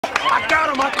I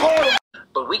got him. I caught him.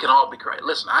 But we can all be corrected.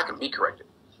 Listen, I can be corrected.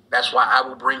 That's why I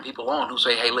will bring people on who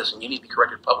say, hey, listen, you need to be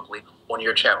corrected publicly on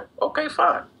your channel. Okay,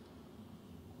 fine.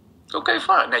 Okay,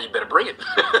 fine. Now you better bring it.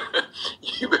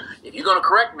 If you're going to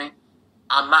correct me,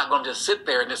 I'm not going to just sit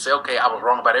there and just say, okay, I was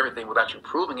wrong about everything without you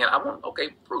proving it. I want, okay,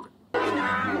 prove it.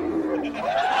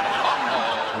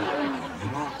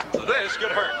 This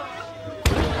could hurt.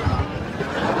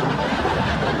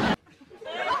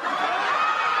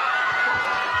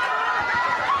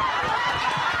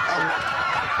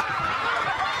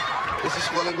 Is this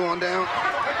swelling going down?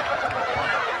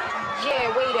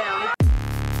 Yeah, way down.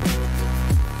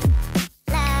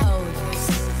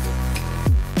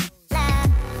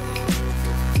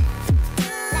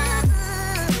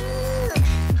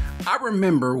 I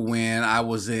remember when I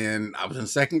was in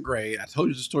second grade. I told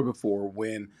you the story before,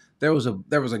 when there was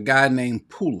a guy named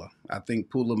Pula. I think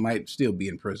Pula might still be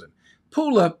in prison.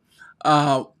 Pula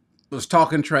was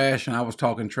talking trash and I was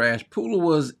talking trash. Pula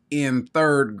was in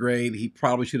third grade. He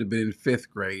probably should have been in fifth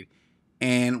grade.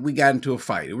 And we got into a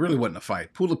fight. It really wasn't a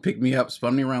fight. Pula picked me up,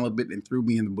 spun me around a little bit, and threw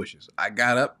me in the bushes. I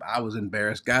got up. I was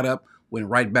embarrassed. Got up, went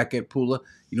right back at Pula.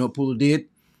 You know what Pula did?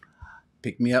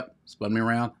 Picked me up, spun me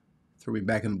around, threw me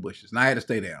back in the bushes. And I had to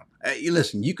stay down.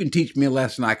 Listen, you can teach me a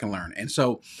lesson, I can learn. And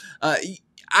so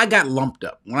I got lumped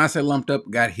up. When I say lumped up,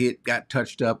 got hit, got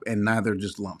touched up, and neither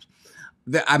just lumps.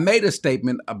 I made a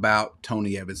statement about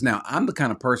Tony Evans. Now, I'm the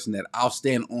kind of person that I'll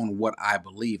stand on what I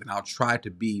believe, and I'll try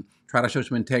to show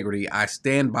some integrity. I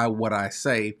stand by what I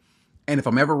say, and if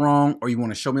I'm ever wrong or you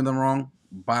want to show me them wrong,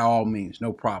 by all means,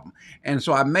 no problem. And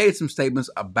so I made some statements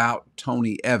about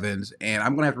Tony Evans, and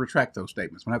I'm going to have to retract those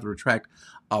statements. I'm going to have to retract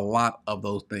a lot of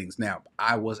those things. Now,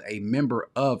 I was a member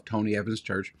of Tony Evans'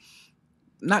 church,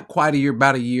 not quite a year,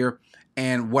 about a year.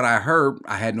 And what I heard,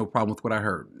 I had no problem with what I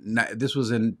heard. Now, this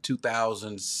was in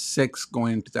 2006,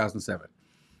 going into 2007.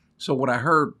 So what I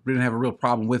heard, didn't have a real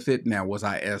problem with it. Now, was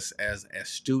I as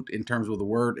astute in terms of the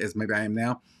word as maybe I am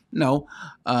now? No.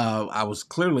 I was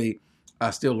clearly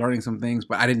still learning some things,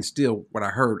 but I didn't steal what I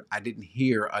heard. I didn't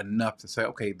hear enough to say,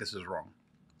 okay, this is wrong.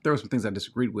 There were some things I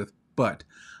disagreed with, but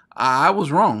I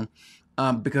was wrong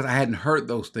because I hadn't heard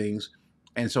those things.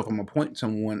 And so if I'm appointing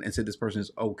someone and said this person is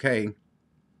okay,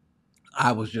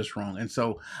 I was just wrong. And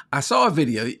so I saw a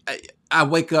video. I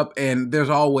wake up and there's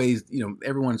always,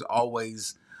 everyone's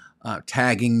always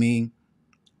tagging me.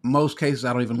 Most cases,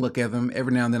 I don't even look at them.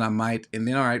 Every now and then I might. And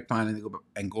then, all right, fine,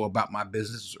 and go about my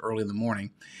business early in the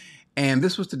morning. And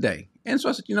this was today. And so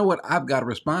I said, you know what? I've got to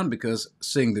respond because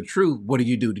seeing the truth, what do?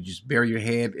 Did you just bury your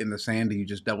head in the sand? Do you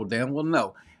just double down? Well,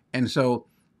 no. And so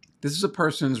this is a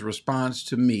person's response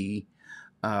to me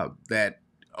that,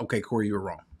 okay, Corey, you were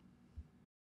wrong.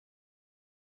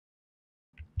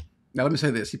 Now, let me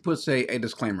say this. He puts a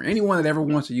disclaimer. Anyone that ever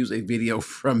wants to use a video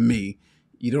from me,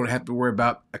 you don't have to worry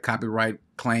about a copyright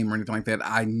claim or anything like that.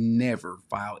 I never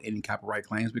file any copyright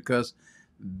claims because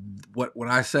what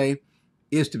I say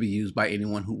is to be used by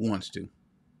anyone who wants to.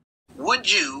 Would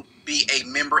you be a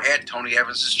member at Tony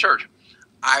Evans' church?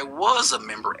 I was a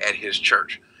member at his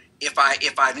church. If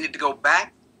I needed to go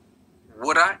back,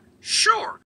 would I?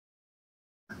 Sure.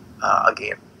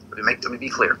 Again, let me be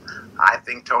clear. I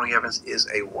think Tony Evans is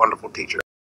a wonderful teacher.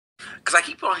 Because I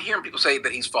keep on hearing people say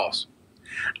that he's false.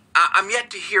 I'm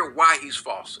yet to hear why he's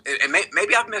false. And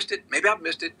maybe I've missed it. Maybe I've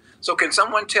missed it. So can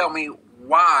someone tell me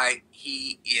why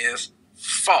he is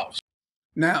false?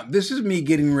 Now, this is me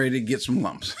getting ready to get some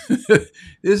lumps.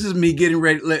 This is me getting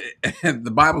ready.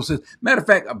 The Bible says, matter of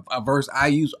fact, a verse I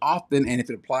use often, and if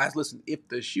it applies, listen, if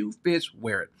the shoe fits,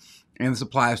 wear it. And this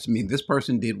applies to me. This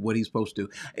person did what he's supposed to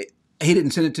do. He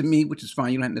didn't send it to me, which is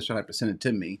fine. You don't necessarily have to send it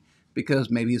to me because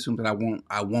maybe it's something that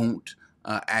I won't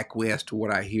acquiesce to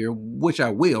what I hear, which I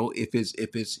will if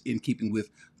it's in keeping with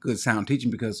good sound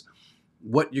teaching, because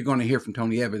what you're going to hear from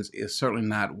Tony Evans is certainly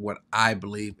not what I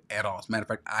believe at all. As a matter of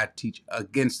fact, I teach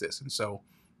against this. And so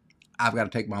I've got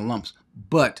to take my lumps.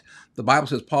 But the Bible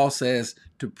says, Paul says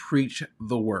to preach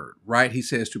the word, right? He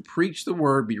says to preach the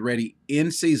word, be ready in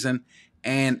season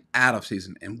and out of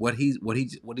season. And what he's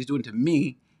doing to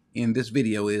me in this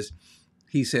video is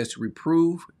he says to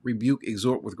reprove, rebuke,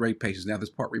 exhort with great patience. Now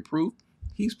this part reprove,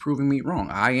 he's proving me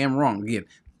wrong. I am wrong. Again,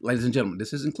 ladies and gentlemen,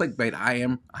 this isn't clickbait. I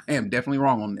am definitely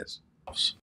wrong on this.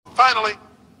 Finally,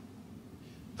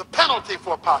 the penalty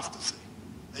for apostasy.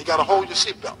 You got to hold your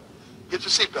seatbelt. Get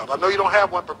your seatbelt. I know you don't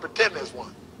have one, but pretend there's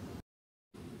one.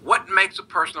 What makes a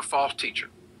person a false teacher?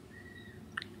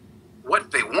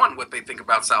 What they think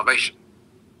about salvation.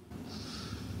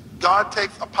 God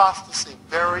takes apostasy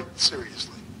very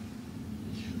seriously.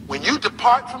 When you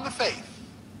depart from the faith,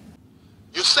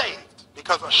 you're saved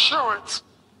because assurance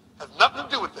has nothing to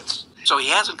do with this. So he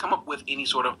hasn't come up with any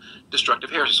sort of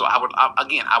destructive heresy. So I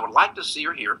would like to see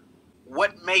or hear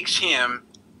what makes him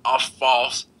a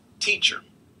false teacher.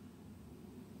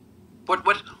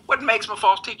 What makes him a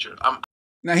false teacher?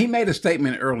 Now, he made a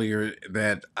statement earlier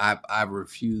that I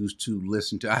refuse to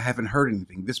listen to. I haven't heard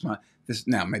anything.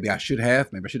 Now, maybe I should have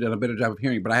done a better job of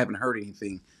hearing, but I haven't heard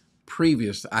anything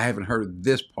previous. I haven't heard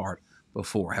this part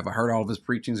before. Have I heard all of his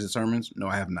preachings and sermons? No,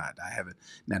 I have not. I haven't.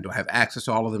 Now, do I have access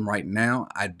to all of them right now?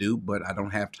 I do, but I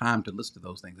don't have time to listen to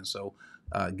those things. And so,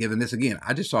 given this again,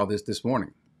 I just saw this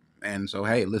morning, and so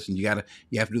hey, listen, you have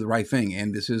to do the right thing,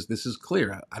 and this is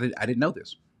clear. I didn't know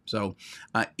this. So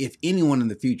if anyone in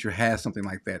the future has something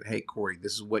like that, hey, Corey,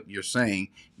 this is what you're saying.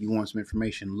 You want some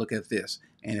information, look at this.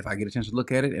 And if I get a chance to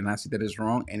look at it and I see that it's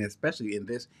wrong, and especially in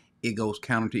this, it goes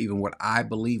counter to even what I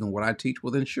believe and what I teach,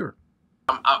 well, then sure.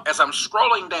 As I'm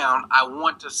scrolling down, I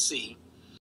want to see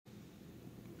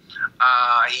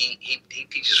he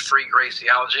teaches free grace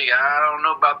theology. I don't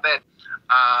know about that.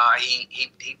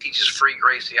 He teaches free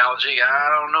grace theology. I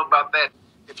don't know about that.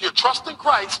 If you trust in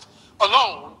Christ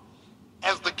alone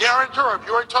as the guarantor of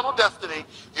your eternal destiny,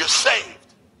 you're saved.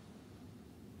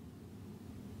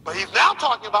 But he's now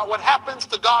talking about what happens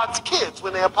to God's kids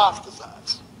when they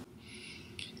apostatize.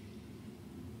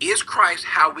 Is Christ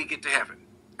how we get to heaven?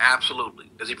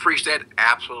 Absolutely. Does he preach that?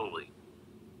 Absolutely.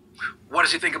 What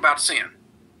does he think about sin?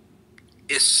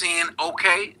 Is sin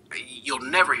okay? You'll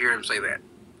never hear him say that.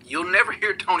 You'll never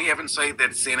hear Tony Evans say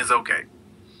that sin is okay.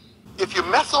 If you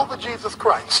mess over Jesus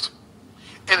Christ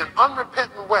in an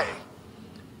unrepentant way,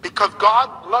 because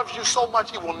God loves you so much,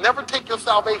 he will never take your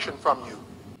salvation from you.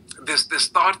 This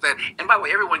thought that, and by the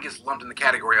way, everyone gets lumped in the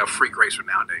category of free grace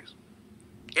nowadays.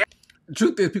 The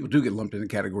truth is, people do get lumped in the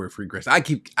category of free grace. I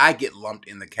get lumped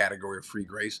in the category of free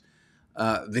grace.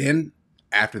 Then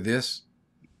after this,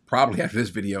 probably after this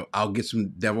video, I'll get some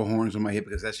devil horns on my head,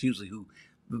 because that's usually who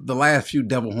the last few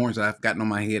devil horns that I've gotten on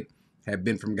my head have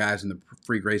been from guys in the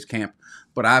free grace camp,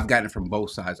 but I've gotten it from both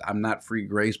sides. I'm not free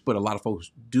grace, but a lot of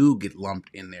folks do get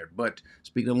lumped in there. But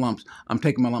speaking of lumps, I'm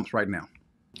taking my lumps right now.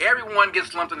 Everyone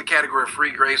gets lumped in the category of free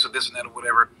grace or this and that or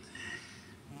whatever.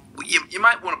 You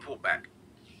might want to pull back.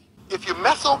 If you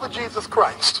mess over Jesus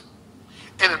Christ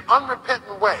in an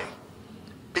unrepentant way,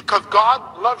 because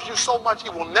God loves you so much, he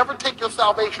will never take your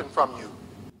salvation from you.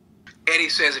 Eddie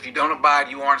says if you don't abide,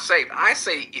 you aren't saved. I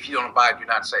say if you don't abide, you're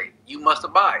not saved. You must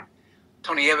abide.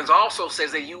 Tony Evans also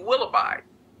says that you will abide,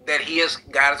 that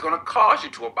God is going to cause you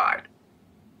to abide.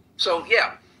 So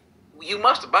yeah, you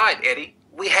must abide, Eddie.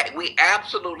 We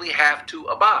absolutely have to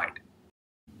abide.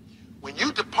 When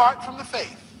you depart from the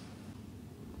faith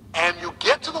and you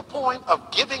get to the point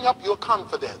of giving up your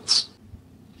confidence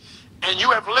and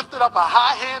you have lifted up a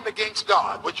high hand against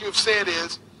God, what you've said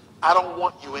is, I don't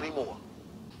want you anymore.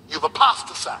 You've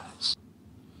apostatized.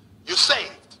 You're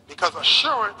saved, because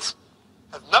assurance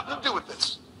has nothing to do with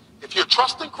this. If you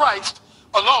trust in Christ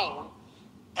alone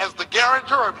as the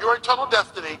guarantor of your eternal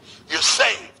destiny, you're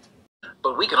saved.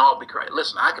 But we can all be corrected.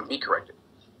 Listen, I can be corrected.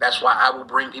 That's why I will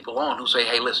bring people on who say,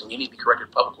 hey, listen, you need to be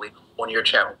corrected publicly on your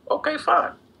channel. Okay,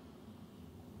 fine.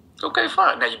 Okay,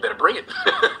 fine. Now you better bring it.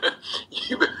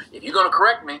 If you're going to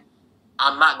correct me,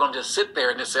 I'm not going to just sit there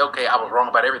and just say, okay, I was wrong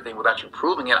about everything without you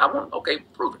proving it. Okay,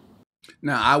 prove it.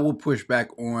 Now, I will push back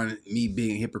on me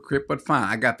being a hypocrite, but fine,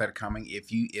 I got that coming.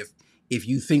 If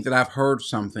you think that I've heard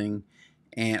something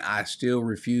and I still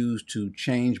refuse to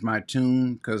change my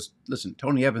tune, because listen,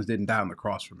 Tony Evans didn't die on the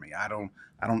cross for me. I don't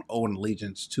owe an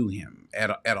allegiance to him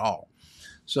at all.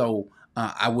 So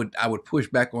I would push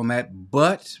back on that,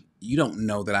 but you don't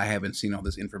know that I haven't seen all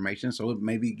this information, so it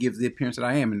maybe gives the appearance that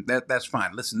I am, and that's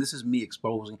fine. Listen, this is me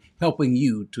helping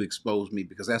you to expose me,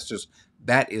 because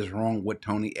that is wrong what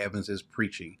Tony Evans is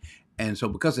preaching. And so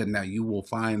because of that, now you will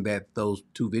find that those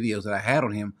 2 videos that I had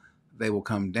on him, they will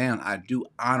come down. I do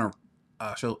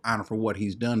show honor for what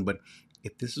he's done, but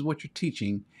if this is what you're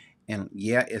teaching, and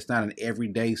yeah, it's not an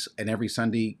every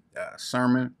Sunday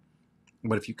sermon,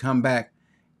 but if you come back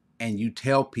and you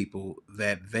tell people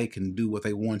that they can do what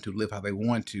they want to, live how they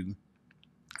want to,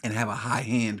 and have a high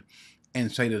hand,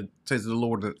 and say to the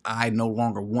Lord that I no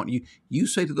longer want you. You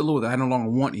say to the Lord that I no longer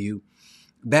want you.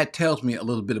 That tells me a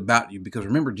little bit about you, because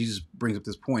remember, Jesus brings up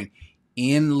this point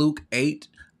in Luke 8.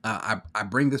 I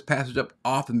bring this passage up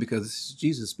often because this is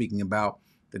Jesus speaking about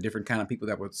the different kind of people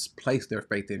that would place their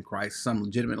faith in Christ, some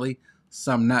legitimately,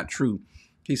 some not true.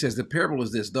 He says the parable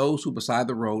is this: those who beside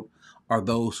the road are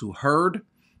those who heard,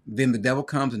 then the devil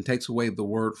comes and takes away the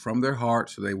word from their heart,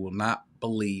 so they will not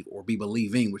believe or be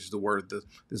believing, which is the word, this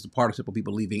is the participle, be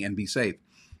believing and be saved.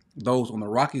 Those on the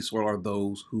rocky soil are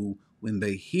those who, when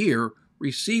they hear,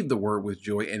 receive the word with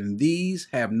joy, and these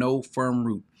have no firm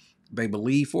root. They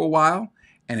believe for a while,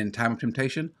 and in time of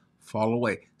temptation, fall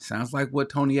away. Sounds like what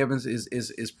Tony Evans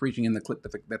is preaching in the clip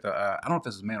that I don't know if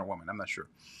this is a man or woman, I'm not sure,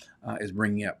 is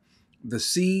bringing up. The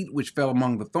seed which fell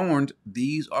among the thorns,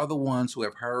 these are the ones who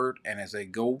have heard, and as they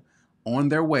go on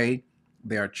their way,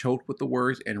 they are choked with the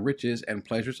words and riches and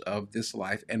pleasures of this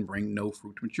life and bring no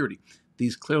fruit to maturity.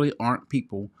 These clearly aren't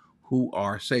people who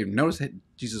are saved. Notice that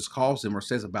Jesus calls them or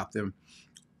says about them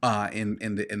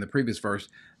in the previous verse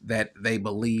that they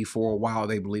believe for a while,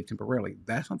 they believe temporarily.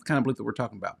 That's not the kind of belief that we're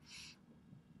talking about.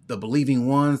 The believing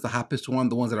ones, the high pistol one,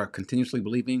 the ones that are continuously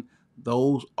believing,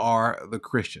 those are the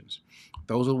Christians.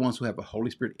 Those are the ones who have the Holy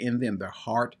Spirit in them. Their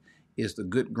heart is the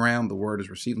good ground. The word is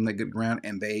received on that good ground,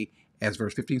 and they, as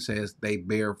verse 15 says, they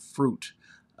bear fruit.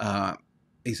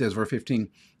 He says, verse 15,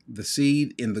 the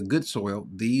seed in the good soil,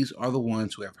 these are the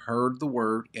ones who have heard the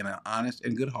word in an honest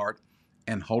and good heart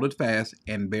and hold it fast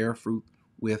and bear fruit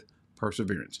with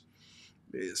perseverance.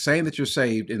 Saying that you're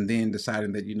saved and then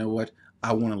deciding that, you know what,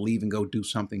 I want to leave and go do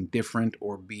something different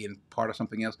or be in part of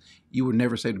something else. You were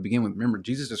never saved to begin with. Remember,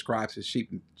 Jesus describes his sheep.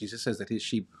 And Jesus says that his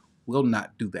sheep will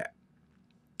not do that.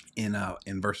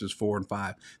 In verses 4 and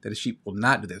 5, that his sheep will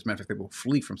not do that. As a matter of fact, they will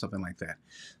flee from something like that.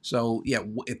 So, yeah,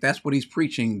 if that's what he's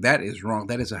preaching, that is wrong.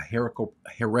 That is a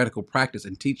heretical practice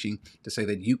and teaching to say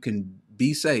that you can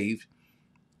be saved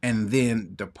and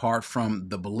then depart from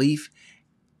the belief.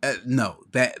 No,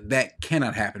 that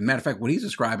cannot happen. Matter of fact, what he's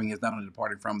describing is not only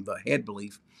departing from the head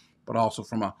belief, but also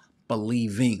from a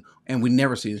believing. And we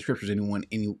never see in scriptures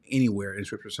anywhere in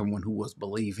scripture someone who was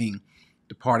believing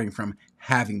departing from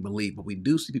having believed. But we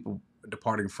do see people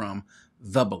departing from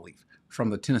the belief, from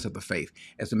the tenets of the faith.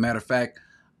 As a matter of fact,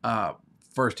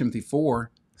 1 Timothy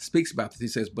 4 speaks about this. He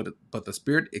says, but the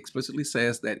Spirit explicitly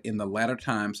says that in the latter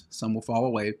times some will fall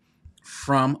away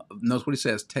from, notice what he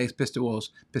says,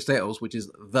 pisteos, which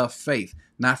is the faith,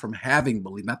 not from having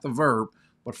believed, not the verb,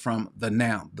 but from the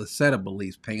noun, the set of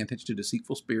beliefs, paying attention to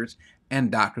deceitful spirits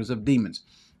and doctrines of demons.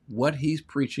 What he's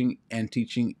preaching and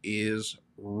teaching is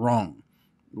wrong,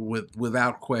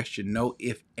 without question, no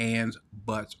ifs, ands,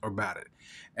 buts about it.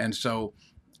 And so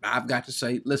I've got to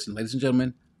say, listen, ladies and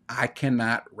gentlemen, I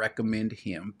cannot recommend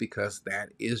him because that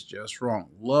is just wrong.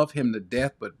 Love him to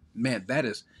death, but man,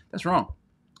 that's wrong.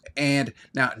 And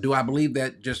now, do I believe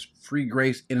that just free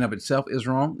grace in and of itself is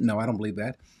wrong? No, I don't believe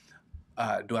that.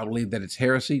 Do I believe that it's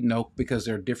heresy? No, because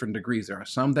there are different degrees. There are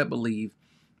some that believe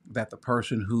that the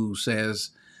person who says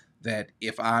that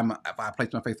if I place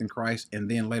my faith in Christ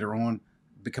and then later on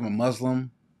become a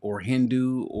Muslim or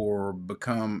Hindu or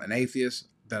become an atheist,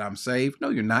 that I'm saved. No,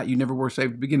 you're not. You never were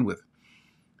saved to begin with.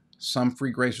 Some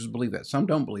free gracers believe that. Some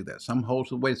don't believe that. Some hold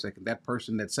to, wait a second, that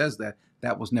person that says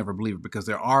that was never a believer, because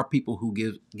there are people who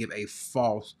give a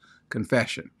false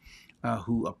confession,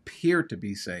 who appear to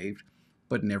be saved,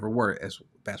 but never were.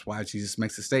 That's why Jesus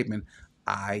makes the statement,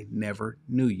 I never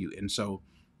knew you. And so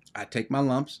I take my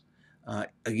lumps.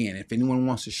 Again, if anyone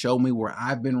wants to show me where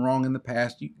I've been wrong in the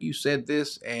past, you said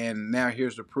this, and now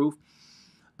here's the proof.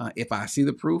 If I see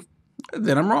the proof,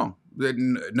 then I'm wrong.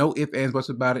 No ifs, ands, buts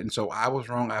about it. And so I was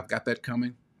wrong. I've got that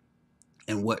coming.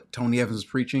 And what Tony Evans is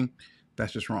preaching,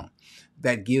 that's just wrong.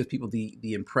 That gives people the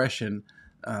impression,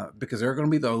 because there are going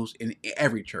to be those in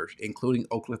every church, including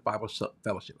Oak Cliff Bible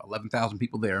Fellowship, 11,000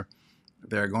 people there.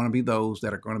 There are going to be those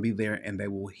that are going to be there, and they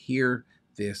will hear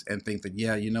this and think that,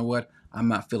 yeah, you know what? I'm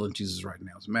not feeling Jesus right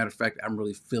now. As a matter of fact, I'm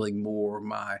really feeling more of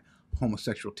my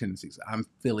homosexual tendencies. I'm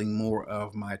feeling more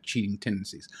of my cheating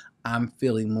tendencies. I'm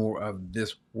feeling more of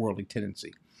this worldly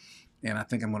tendency. And I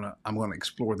think I'm gonna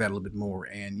explore that a little bit more.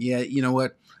 And yeah, you know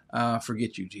what?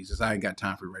 Forget you, Jesus. I ain't got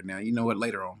time for you right now. You know what?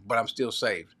 Later on, but I'm still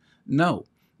saved. No.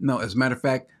 As a matter of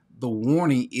fact, the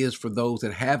warning is for those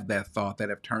that have that thought, that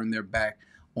have turned their back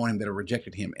on him, that have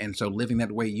rejected him. And so living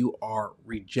that way, you are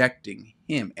rejecting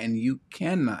him, and you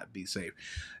cannot be saved.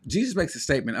 Jesus makes a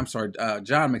statement.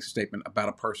 John makes a statement about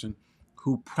a person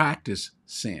who practice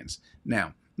sins.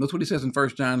 Now, notice what he says in 1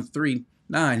 John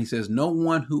 3:9. He says, no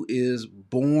one who is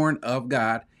born of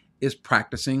God is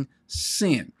practicing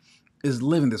sin, is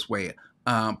living this way.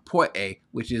 Poe,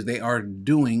 which is they are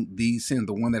doing these sins.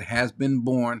 The one that has been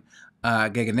born,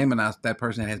 gegenemenos, that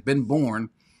person that has been born,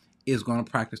 is going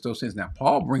to practice those sins. Now,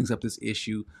 Paul brings up this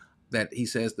issue that he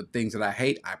says the things that I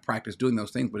hate, I practice doing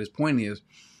those things. But his point is,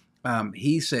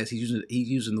 he says he's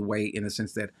using the way in the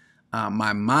sense that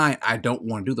my mind, I don't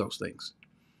want to do those things.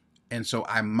 And so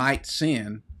I might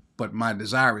sin, but my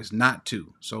desire is not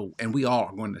to. So, and we all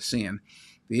are going to sin.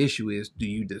 The issue is, do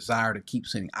you desire to keep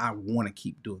sinning? I want to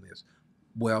keep doing this.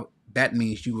 Well, that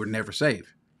means you were never saved,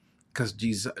 because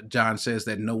John says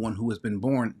that no one who has been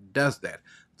born does that.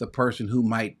 The person who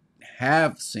might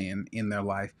have sin in their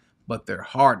life, but their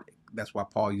heart That's why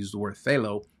Paul used the word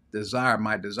thelo, desire.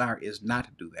 My desire is not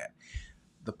to do that.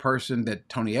 The person that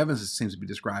Tony Evans seems to be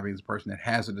describing is a person that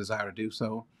has a desire to do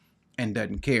so and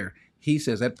doesn't care. He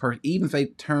says that person, even if they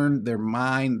turn their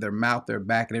mind, their mouth, their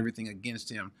back, and everything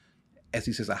against him, as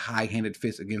he says, a high-handed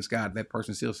fist against God, that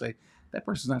person still say that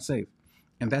person's not saved.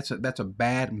 And that's a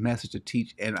bad message to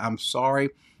teach. And I'm sorry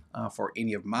for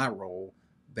any of my role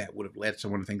that would have led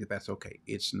someone to think that that's okay.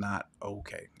 It's not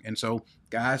okay. And so,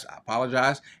 guys, I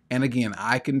apologize. And again,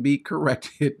 I can be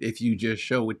corrected if you just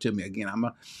show it to me. Again,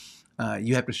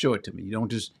 you have to show it to me. You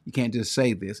can't just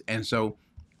say this. And so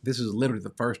this is literally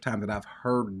the first time that I've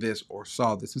heard this or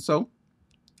saw this. And so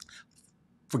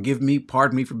forgive me,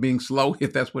 pardon me for being slow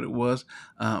if that's what it was.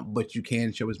 But you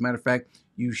can show. As a matter of fact,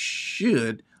 you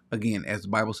should, again, as the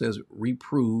Bible says,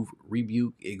 reprove,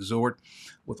 rebuke, exhort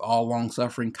with all long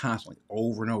suffering constantly,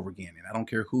 over and over again. And I don't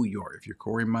care who you are. If you're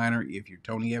Corey Minor, if you're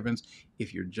Tony Evans,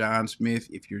 if you're John Smith,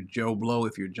 if you're Joe Blow,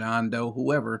 if you're John Doe,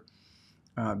 whoever,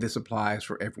 this applies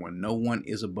for everyone. No one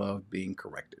is above being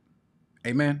corrected.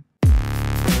 Amen.